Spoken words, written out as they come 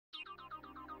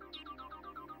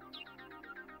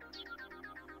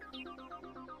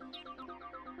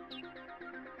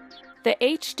The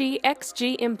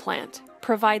HD-XG implant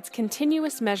provides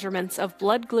continuous measurements of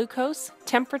blood glucose,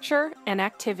 temperature, and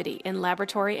activity in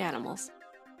laboratory animals.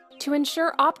 To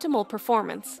ensure optimal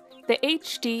performance, the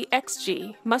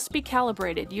HD-XG must be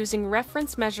calibrated using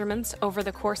reference measurements over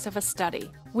the course of a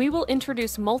study. We will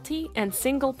introduce multi- and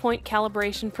single-point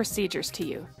calibration procedures to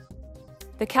you.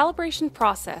 The calibration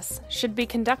process should be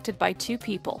conducted by two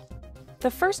people. The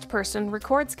first person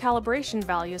records calibration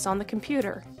values on the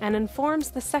computer and informs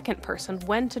the second person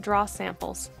when to draw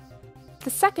samples.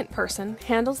 The second person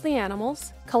handles the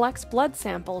animals, collects blood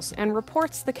samples, and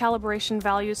reports the calibration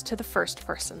values to the first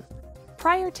person.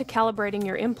 Prior to calibrating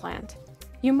your implant,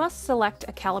 you must select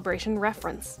a calibration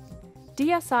reference.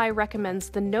 DSI recommends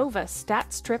the Nova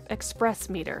StatStrip Express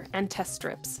meter and test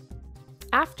strips.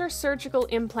 After surgical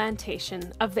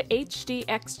implantation of the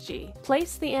HD-XG,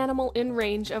 place the animal in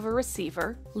range of a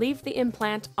receiver, leave the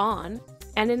implant on,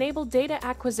 and enable data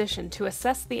acquisition to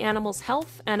assess the animal's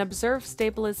health and observe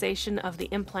stabilization of the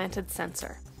implanted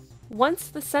sensor. Once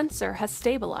the sensor has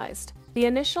stabilized, the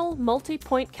initial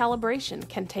multi-point calibration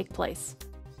can take place.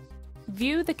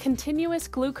 View the continuous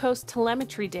glucose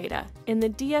telemetry data in the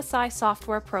DSI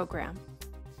software program.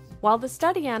 While the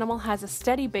study animal has a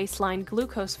steady baseline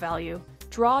glucose value,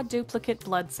 draw duplicate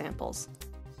blood samples.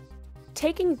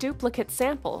 Taking duplicate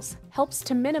samples helps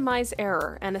to minimize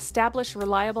error and establish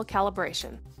reliable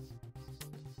calibration.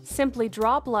 Simply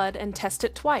draw blood and test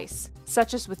it twice,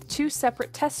 such as with two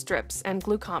separate test strips and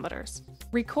glucometers.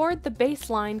 Record the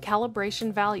baseline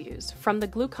calibration values from the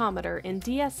glucometer in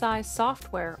DSI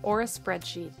software or a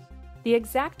spreadsheet. The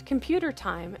exact computer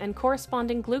time and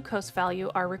corresponding glucose value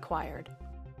are required.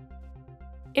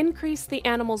 Increase the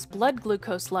animal's blood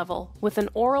glucose level with an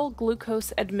oral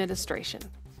glucose administration.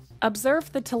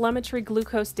 Observe the telemetry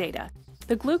glucose data.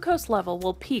 The glucose level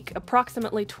will peak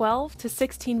approximately 12 to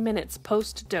 16 minutes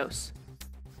post-dose.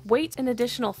 Wait an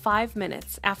additional 5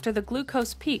 minutes after the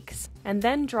glucose peaks and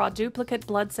then draw duplicate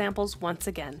blood samples once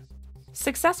again.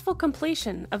 Successful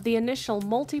completion of the initial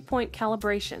multi-point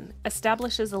calibration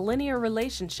establishes a linear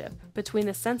relationship between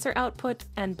the sensor output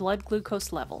and blood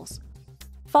glucose levels.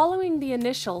 Following the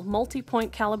initial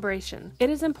multi-point calibration, it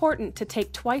is important to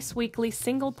take twice-weekly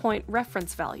single-point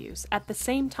reference values at the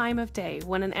same time of day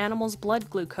when an animal's blood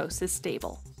glucose is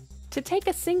stable. To take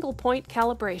a single-point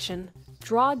calibration,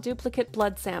 draw duplicate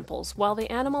blood samples while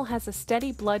the animal has a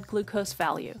steady blood glucose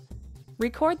value.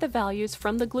 Record the values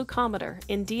from the glucometer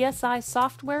in DSI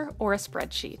software or a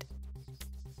spreadsheet.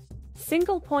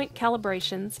 Single-point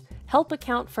calibrations help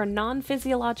account for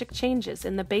non-physiologic changes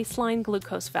in the baseline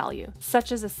glucose value,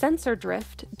 such as a sensor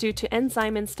drift due to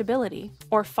enzyme instability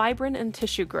or fibrin and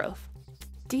tissue growth.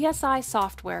 DSI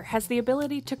software has the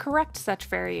ability to correct such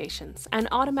variations and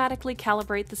automatically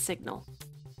calibrate the signal.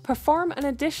 Perform an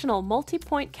additional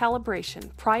multi-point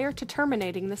calibration prior to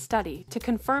terminating the study to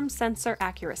confirm sensor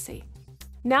accuracy.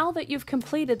 Now that you've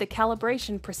completed the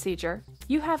calibration procedure,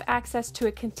 you have access to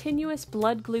a continuous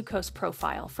blood glucose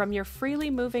profile from your freely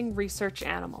moving research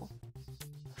animal.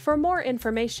 For more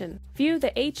information, view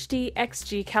the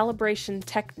HD-XG calibration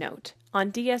tech note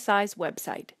on DSI's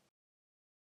website.